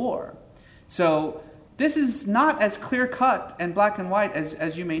fighting a war. So this is not as clear-cut and black and white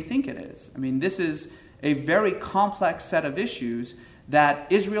as you may think it is. I mean, this is a very complex set of issues that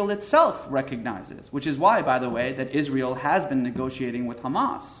Israel itself recognizes, which is why, by the way, that Israel has been negotiating with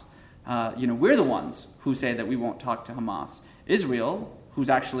Hamas. We're the ones who say that we won't talk to Hamas. Israel, who's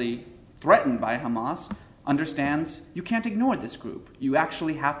actually threatened by Hamas, understands you can't ignore this group. You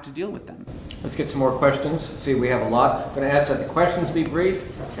actually have to deal with them. Let's get some more questions. See, we have a lot. I'm going to ask that the questions be brief,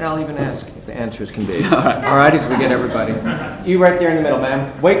 and I'll even ask if the answers can be. All righty, so we get everybody. You right there in the middle,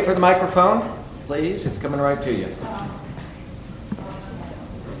 ma'am. Wait for the microphone, please. It's coming right to you.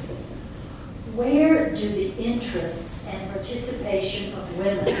 Where do the interests and participation of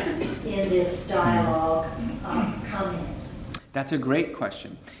women in this dialogue come in? That's a great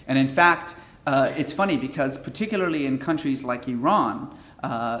question. And in fact, it's funny because particularly in countries like Iran,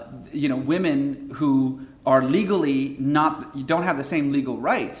 women who are legally don't have the same legal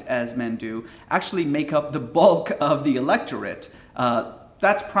rights as men do, actually make up the bulk of the electorate.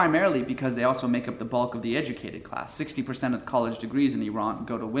 That's primarily because they also make up the bulk of the educated class. 60% of college degrees in Iran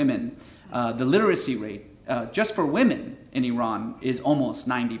go to women. The literacy rate, just for women in Iran, is almost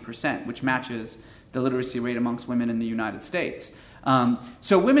 90%, which matches the literacy rate amongst women in the United States.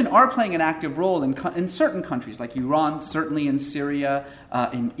 So women are playing an active role in certain countries, like Iran, certainly in Syria,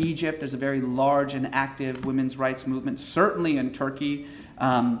 in Egypt. There's a very large and active women's rights movement, certainly in Turkey.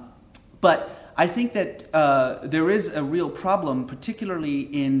 But I think that there is a real problem, particularly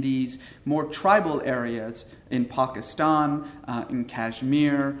in these more tribal areas in Pakistan, in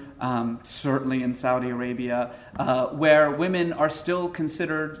Kashmir, certainly in Saudi Arabia, where women are still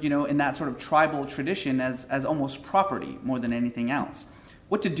considered, in that sort of tribal tradition as almost property more than anything else.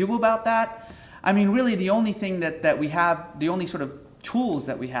 What to do about that? I mean, really the only thing that we have, the only sort of tools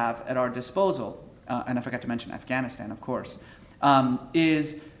that we have at our disposal, and I forgot to mention Afghanistan, of course,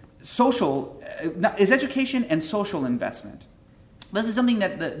 is education and social investment. This is something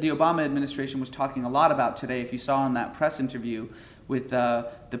that the Obama administration was talking a lot about today, if you saw in that press interview with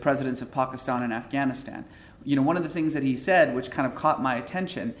the presidents of Pakistan and Afghanistan. One of the things that he said, which kind of caught my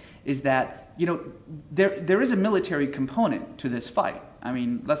attention, is that, there is a military component to this fight. I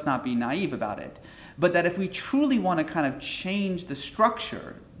mean, let's not be naive about it. But that if we truly want to kind of change the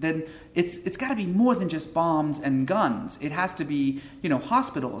structure, then it's got to be more than just bombs and guns. It has to be,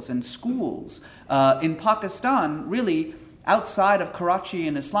 hospitals and schools. In Pakistan, really, outside of Karachi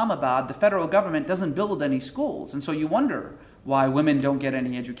and Islamabad, the federal government doesn't build any schools. And so you wonder why women don't get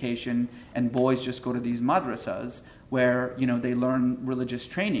any education and boys just go to these madrasas where, they learn religious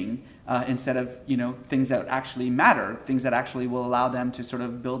training instead of, things that actually matter, things that actually will allow them to sort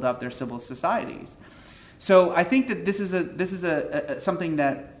of build up their civil societies. So I think that this is something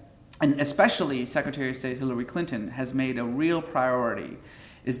that, and especially Secretary of State Hillary Clinton has made a real priority,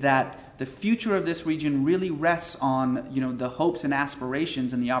 is that the future of this region really rests on, the hopes and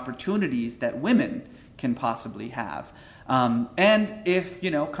aspirations and the opportunities that women can possibly have. And if,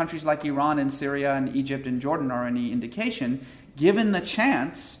 countries like Iran and Syria and Egypt and Jordan are any indication, given the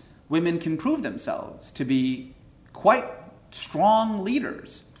chance, women can prove themselves to be quite strong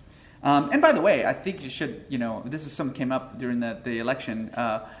leaders. And by the way, I think you should, this is something that came up during the election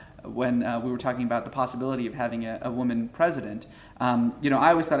when we were talking about the possibility of having a woman president. I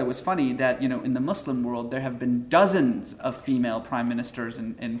always thought it was funny that, in the Muslim world, there have been dozens of female prime ministers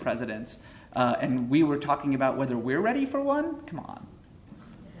and presidents. And we were talking about whether we're ready for one? Come on.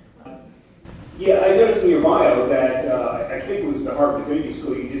 Yeah, I noticed in your bio that I think it was the Harvard Divinity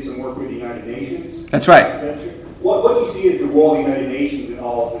School, you did some work with the United Nations. That's right. What do you see as the role of the United Nations in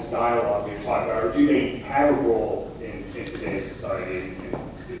all of this dialogue you're talking about, or do they have a role in today's society?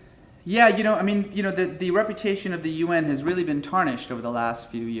 Yeah, the reputation of the UN has really been tarnished over the last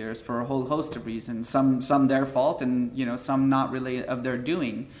few years for a whole host of reasons. Some their fault, and some not really of their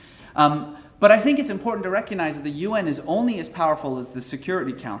doing. But I think it's important to recognize that the UN is only as powerful as the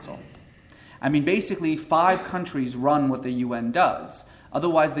Security Council. I mean, basically, 5 countries run what the UN does.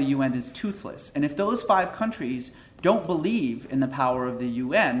 Otherwise, the UN is toothless. And if those 5 countries don't believe in the power of the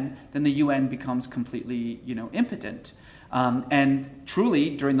UN, then the UN becomes completely, impotent. And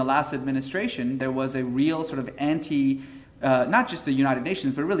truly, during the last administration, there was a real sort of not just the United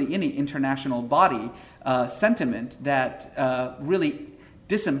Nations, but really any international body sentiment that really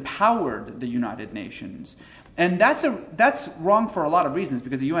disempowered the United Nations. And that's wrong for a lot of reasons,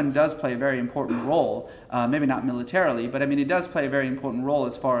 because the UN does play a very important role, maybe not militarily, but it does play a very important role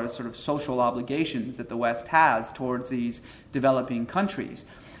as far as sort of social obligations that the West has towards these developing countries.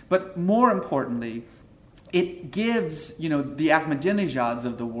 But more importantly, it gives, the Ahmadinejads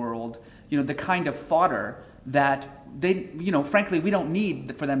of the world, the kind of fodder that they, frankly, we don't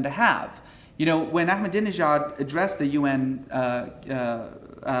need for them to have. When Ahmadinejad addressed the UN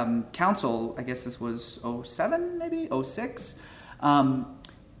Council, I guess this was 2007, maybe 2006,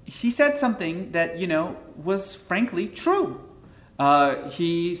 he said something that, was frankly true.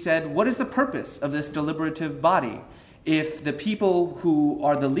 He said, what is the purpose of this deliberative body if the people who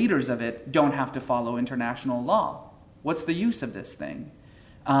are the leaders of it don't have to follow international law? What's the use of this thing?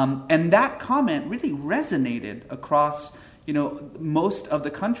 And that comment really resonated across, most of the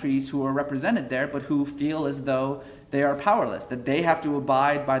countries who are represented there, but who feel as though they are powerless, that they have to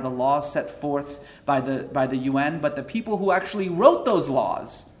abide by the laws set forth by the UN, but the people who actually wrote those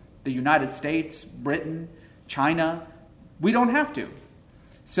laws, the United States, Britain, China, we don't have to.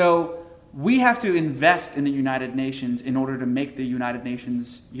 So we have to invest in the United Nations in order to make the United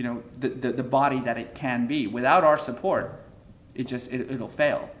Nations, the body that it can be. Without our support, It'll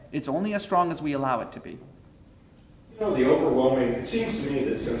fail. It's only as strong as we allow it to be. It seems to me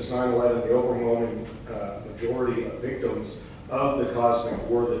that since 9/11, the overwhelming majority of victims of the cosmic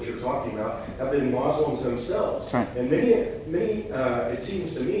war that you're talking about have been Muslims themselves. Right. And many, it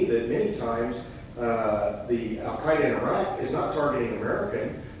seems to me that many times the Al-Qaeda in Iraq is not targeting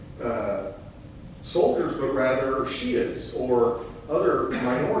American soldiers, but rather Shias or other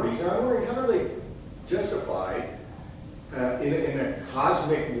minorities. And I'm wondering, how do they justify, in a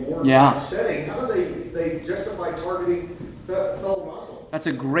cosmic war setting, how do they justify targeting fellow Muslims? That's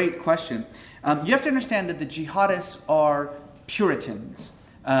a great question. You have to understand that the jihadists are Puritans.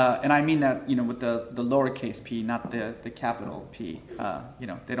 And I mean that, with the lowercase p, not the capital P.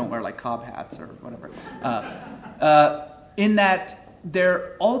 They don't wear like cob hats or whatever. In that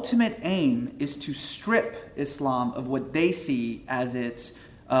their ultimate aim is to strip Islam of what they see as its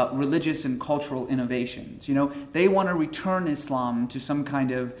religious and cultural innovations. They want to return Islam to some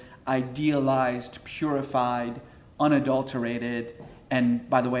kind of idealized, purified, unadulterated, and,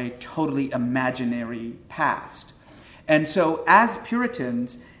 by the way, totally imaginary past. And so, as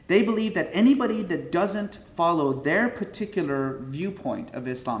Puritans, they believe that anybody that doesn't follow their particular viewpoint of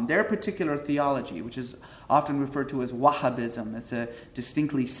Islam, their particular theology, which is often referred to as Wahhabism, it's a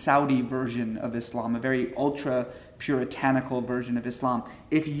distinctly Saudi version of Islam, a very ultra-puritanical version of Islam.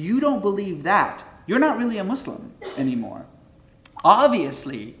 If you don't believe that, you're not really a Muslim anymore.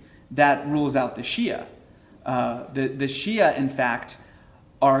 Obviously, that rules out the Shia. The Shia, in fact,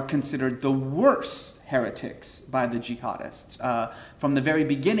 are considered the worst heretics by the jihadists. From the very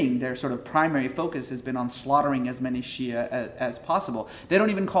beginning, their sort of primary focus has been on slaughtering as many Shia as possible. They don't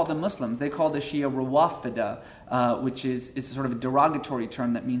even call them Muslims. They call the Shia Rawafida, which is sort of a derogatory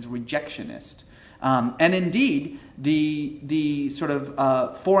term that means rejectionist. And indeed, the sort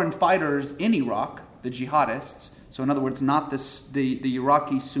of foreign fighters in Iraq, the jihadists, so in other words, not the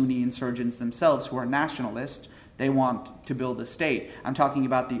Iraqi Sunni insurgents themselves who are nationalists. They want to build a state. I'm talking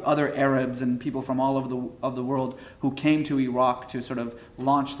about the other Arabs and people from all over the world who came to Iraq to sort of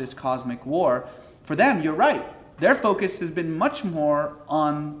launch this cosmic war. For them, you're right. Their focus has been much more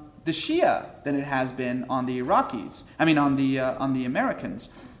on the Shia than it has been on the Iraqis. On the Americans.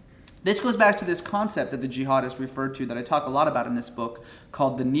 This goes back to this concept that the jihadists refer to that I talk a lot about in this book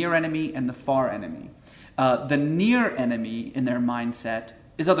called the near enemy and the far enemy. The near enemy in their mindset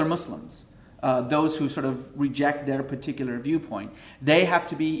is other Muslims. Those who sort of reject their particular viewpoint. They have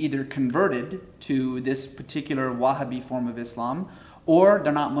to be either converted to this particular Wahhabi form of Islam, or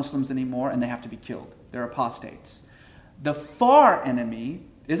they're not Muslims anymore and they have to be killed. They're apostates. The far enemy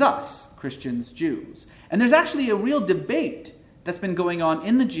is us, Christians, Jews. And there's actually a real debate that's been going on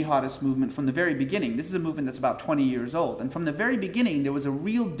in the jihadist movement from the very beginning. This is a movement that's about 20 years old. And from the very beginning, there was a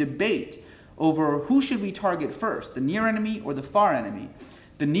real debate over who should we target first, the near enemy or the far enemy.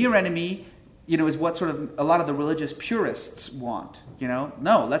 The near enemy is what sort of a lot of the religious purists want.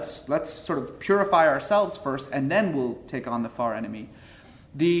 No, let's sort of purify ourselves first, and then we'll take on the far enemy.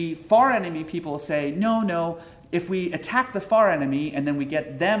 The far enemy people say, no, if we attack the far enemy and then we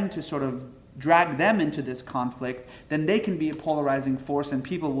get them to sort of drag them into this conflict, then they can be a polarizing force and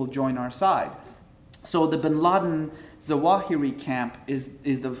people will join our side. So the Bin Laden Zawahiri camp is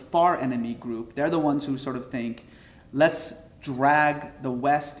the far enemy group. They're the ones who sort of think, let's drag the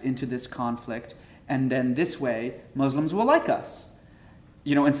West into this conflict, and then this way Muslims will like us.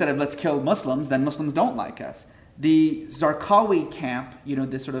 Instead of let's kill Muslims, then Muslims don't like us. The Zarqawi camp,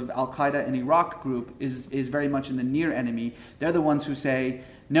 this sort of Al-Qaeda in Iraq group, is very much in the near enemy. They're the ones who say,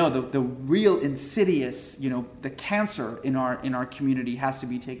 no, the real insidious, the cancer in our community has to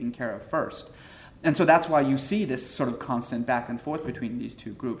be taken care of first. And so that's why you see this sort of constant back and forth between these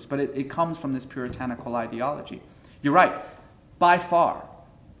two groups. But it comes from this puritanical ideology. You're right. By far,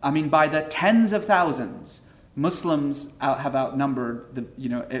 by the tens of thousands, Muslims have outnumbered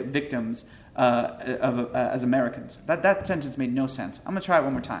the victims as Americans. That sentence made no sense. I'm going to try it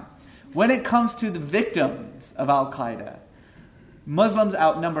one more time. When it comes to the victims of Al-Qaeda, Muslims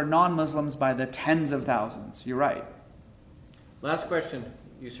outnumber non-Muslims by the tens of thousands. You're right. Last question.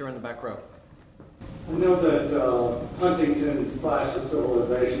 You, sir, in the back row. I know that Huntington's Clash of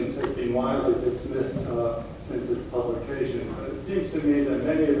Civilizations has been widely dismissed since its publication, but it seems to me that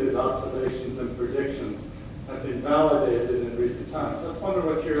many of his observations and predictions have been validated in recent times. I wonder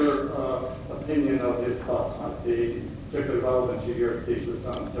what your opinion of his thoughts might be, particularly relevant to your thesis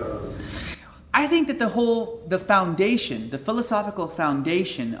on terrorism. I think that the foundation, the philosophical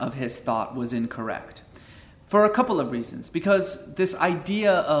foundation of his thought was incorrect. For a couple of reasons. Because this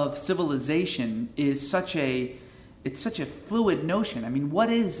idea of civilization is such a fluid notion. What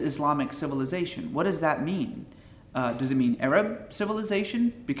is Islamic civilization? What does that mean? Does it mean Arab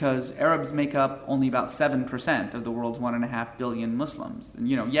civilization? Because Arabs make up only about 7% of the world's 1.5 billion Muslims.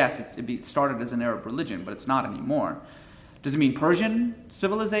 And, yes, it started as an Arab religion, but it's not anymore. Does it mean Persian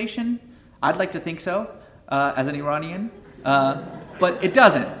civilization? I'd like to think so, as an Iranian. But it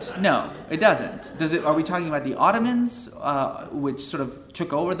doesn't. No, it doesn't. Are we talking about the Ottomans, which sort of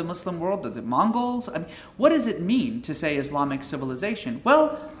took over the Muslim world? The Mongols? I mean, what does it mean to say Islamic civilization?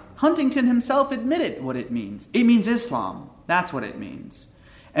 Well, Huntington himself admitted what it means. It means Islam. That's what it means.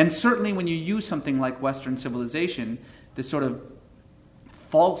 And certainly when you use something like Western civilization, this sort of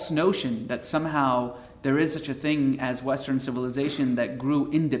false notion that somehow there is such a thing as Western civilization that grew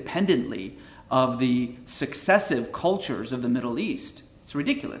independently of the successive cultures of the Middle East. It's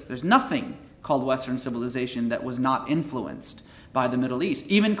ridiculous. There's nothing called Western civilization that was not influenced by the Middle East.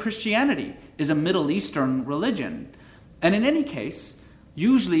 Even Christianity is a Middle Eastern religion. And in any case,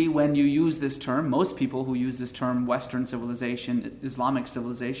 usually when you use this term, most people who use this term Western civilization, Islamic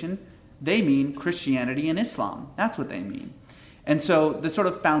civilization, they mean Christianity and Islam. That's what they mean. And so the sort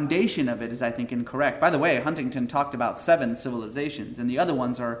of foundation of it is, I think, incorrect. By the way, Huntington talked about 7 civilizations, and the other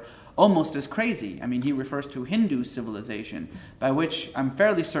ones are almost as crazy. I mean, he refers to Hindu civilization, by which I'm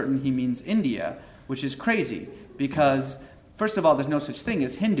fairly certain he means India, which is crazy, because first of all, there's no such thing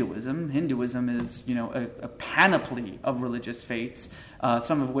as Hinduism. Hinduism is, a panoply of religious faiths,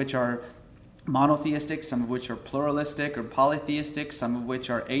 some of which are monotheistic, some of which are pluralistic or polytheistic, some of which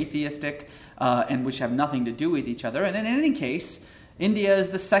are atheistic, and which have nothing to do with each other. And in any case, India is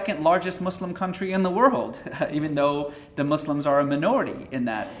the second largest Muslim country in the world, even though the Muslims are a minority in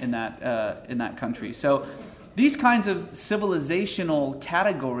that country. So these kinds of civilizational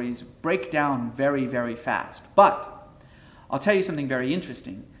categories break down very, very fast. But I'll tell you something very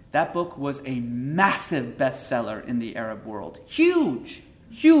interesting. That book was a massive bestseller in the Arab world. Huge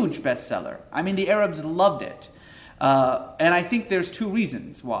bestseller. I mean, the Arabs loved it. And I think there's 2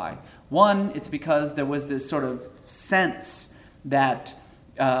 reasons why. One, it's because there was this sort of sense that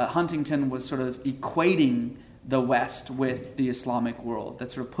Huntington was sort of equating the West with the Islamic world,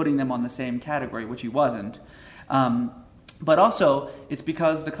 that's sort of putting them on the same category, which he wasn't. But also, it's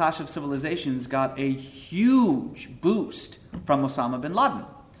because the Clash of Civilizations got a huge boost from Osama bin Laden,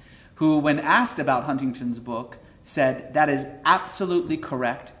 who, when asked about Huntington's book, said, that is absolutely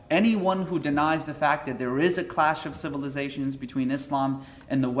correct. Anyone who denies the fact that there is a clash of civilizations between Islam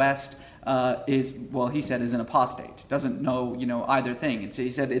and the West is an apostate. Doesn't know, either thing. He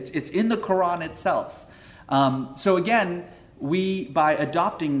said it's in the Quran itself. So again, we, by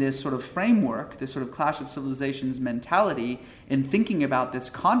adopting this sort of framework, this sort of clash of civilizations mentality, in thinking about this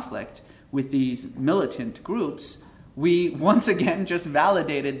conflict with these militant groups, we once again just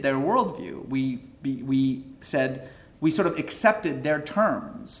validated their worldview. We said, we sort of accepted their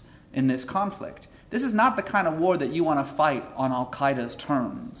terms in this conflict. This is not the kind of war that you want to fight on Al-Qaeda's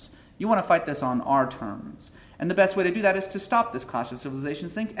terms. You want to fight this on our terms. And the best way to do that is to stop this clash of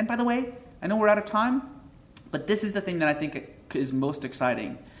civilizations thing. And by the way, I know we're out of time, but this is the thing that I think is most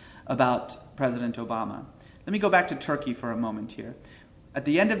exciting about President Obama. Let me go back to Turkey for a moment here. At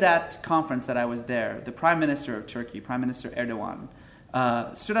the end of that conference that I was there, the Prime Minister of Turkey, Prime Minister Erdogan,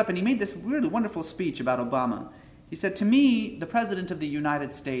 stood up and he made this really wonderful speech about Obama. He said, to me, the President of the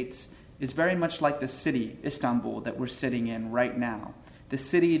United States is very much like the city, Istanbul, that we're sitting in right now. The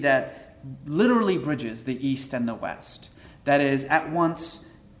city that literally bridges the East and the West, that is at once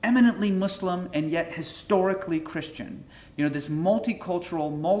eminently Muslim and yet historically Christian. This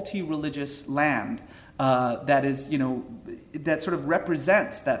multicultural, multi-religious land that is, that sort of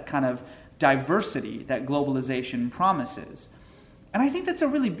represents that kind of diversity that globalization promises. And I think that's a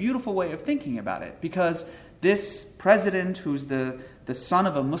really beautiful way of thinking about it, because this president, who's the son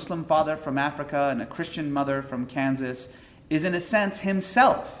of a Muslim father from Africa and a Christian mother from Kansas, is in a sense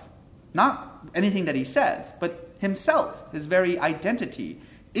himself, not anything that he says, but himself, his very identity,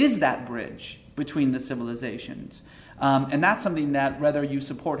 is that bridge between the civilizations. And that's something that, whether you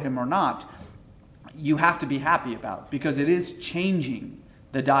support him or not, you have to be happy about, because it is changing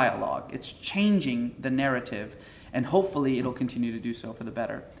the dialogue. It's changing the narrative, and hopefully it'll continue to do so for the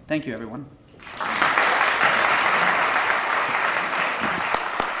better. Thank you, everyone.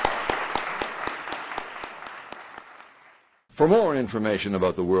 For more information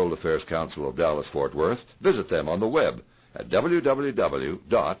about the World Affairs Council of Dallas-Fort Worth, visit them on the web at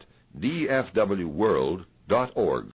www.dfwworld.org.